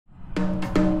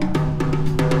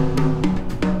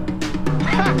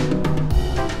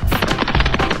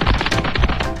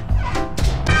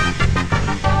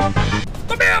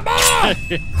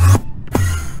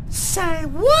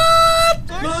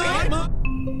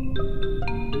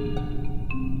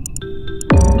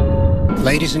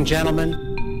Ladies and gentlemen,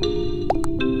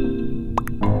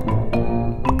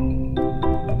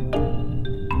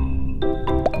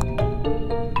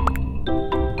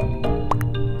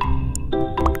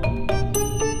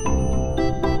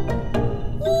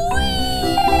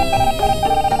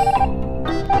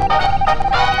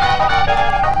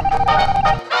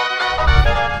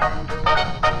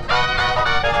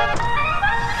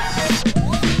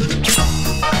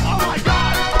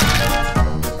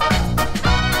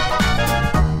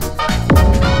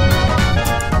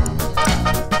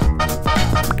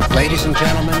 ladies and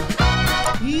gentlemen,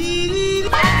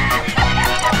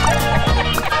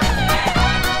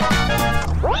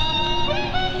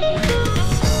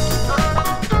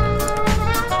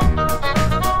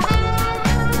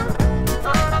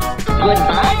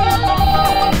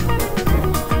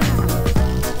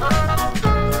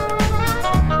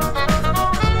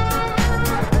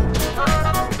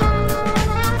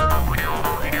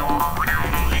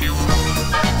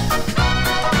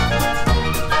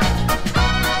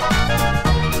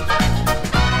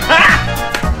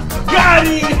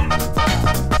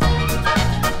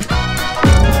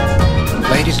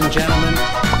 ladies and gentlemen,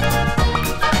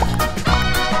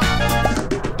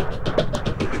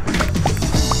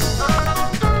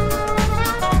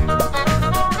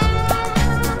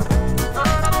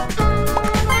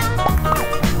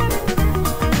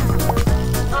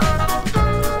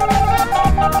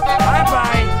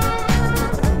 Bye-bye.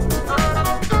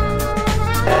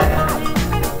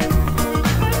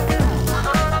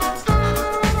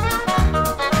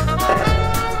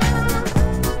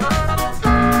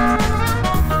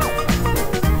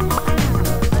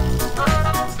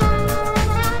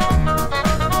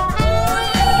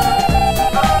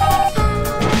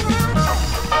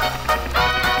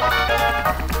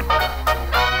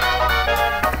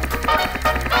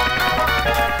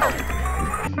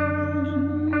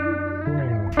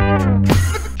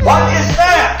 What is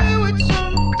that?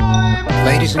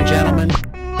 ladies and gentlemen,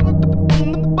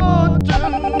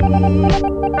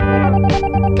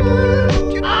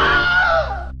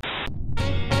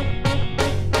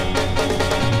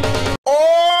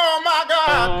 Oh my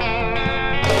God!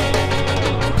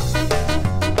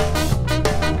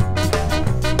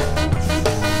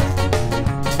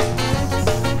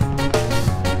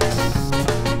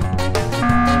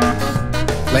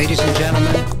 ladies and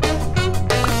gentlemen,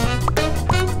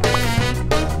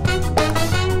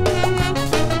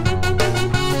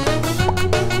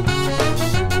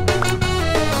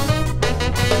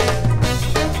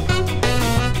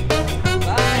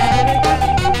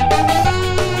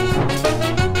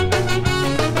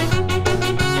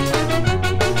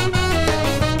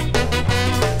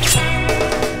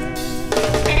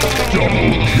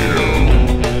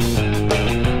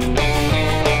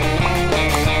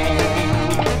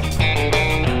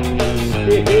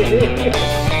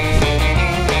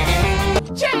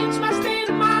 Change my state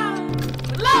of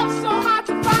mind. Love so hard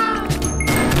to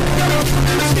find.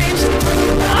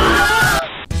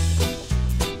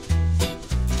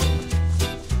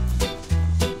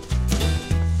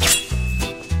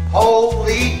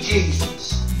 Holy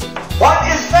Jesus! What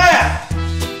is that?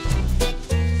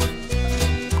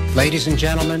 ladies and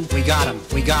gentlemen, we got him,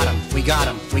 we got him, we got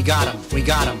him, we got him, we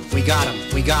got him, we got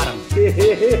him, we got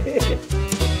him.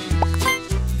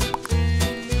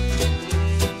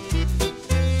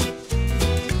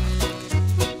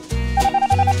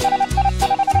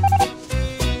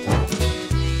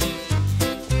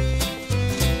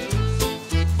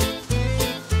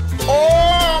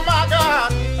 Oh my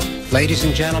God! Ladies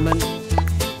and gentlemen,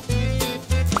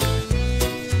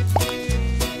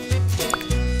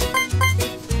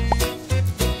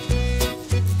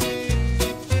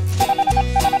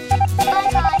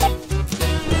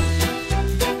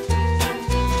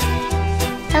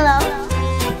 Hello?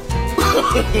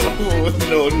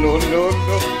 No.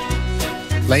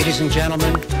 ladies and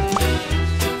gentlemen,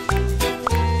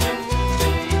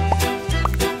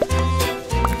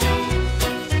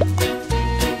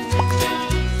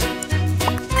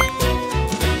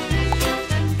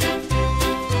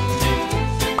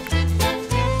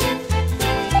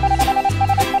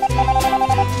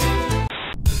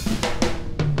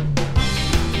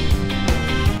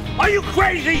 Are you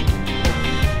crazy?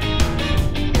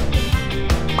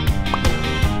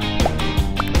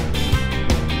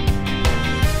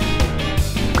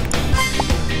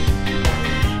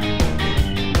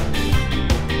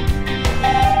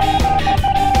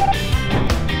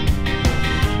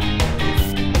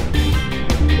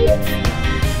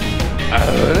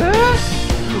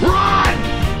 Run!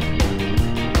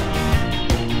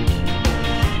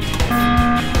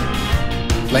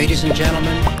 ladies and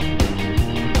gentlemen,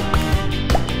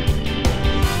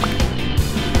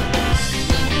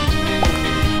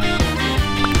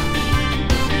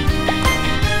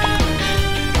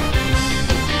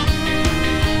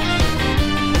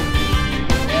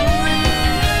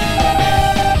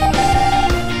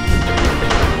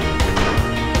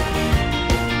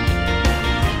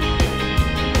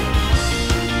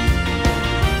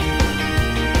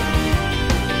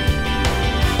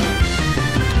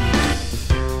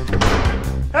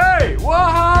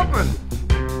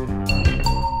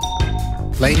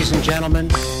 Ladies and gentlemen,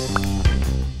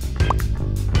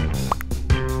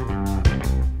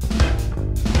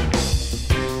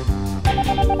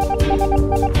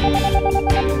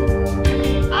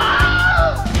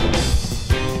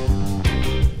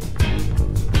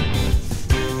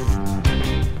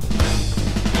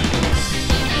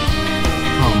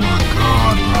 Oh my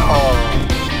God, bro.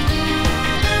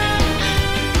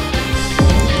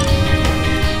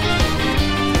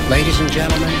 ladies and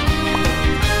gentlemen,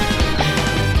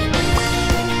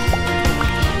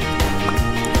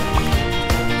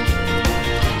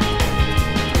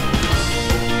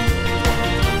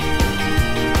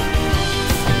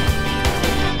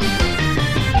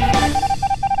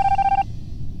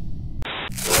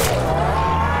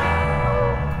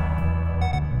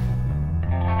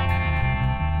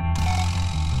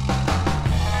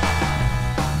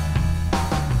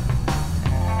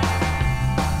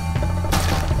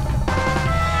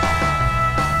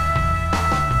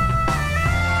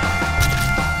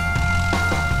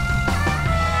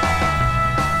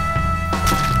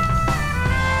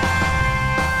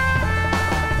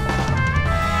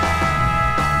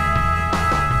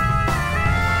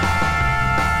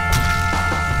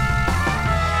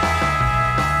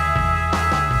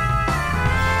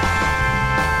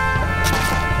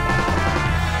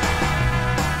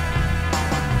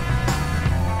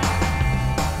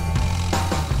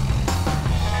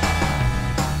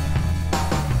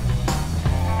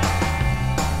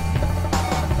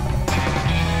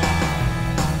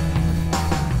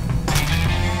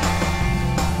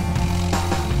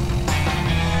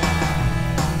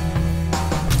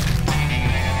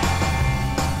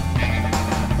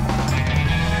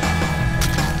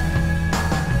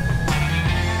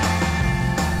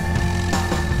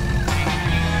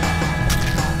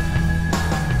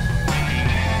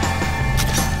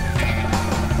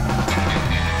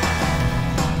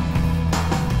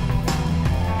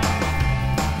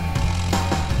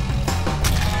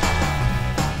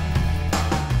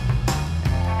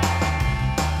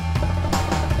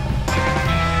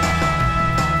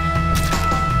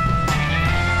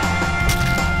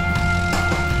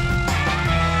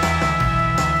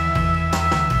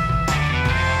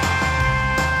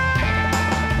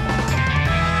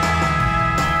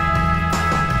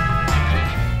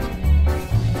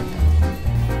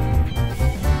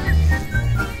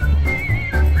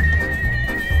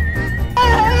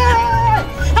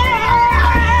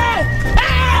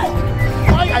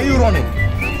 Why are you running?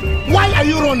 Why are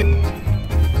you running?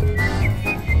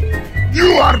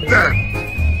 You are dead.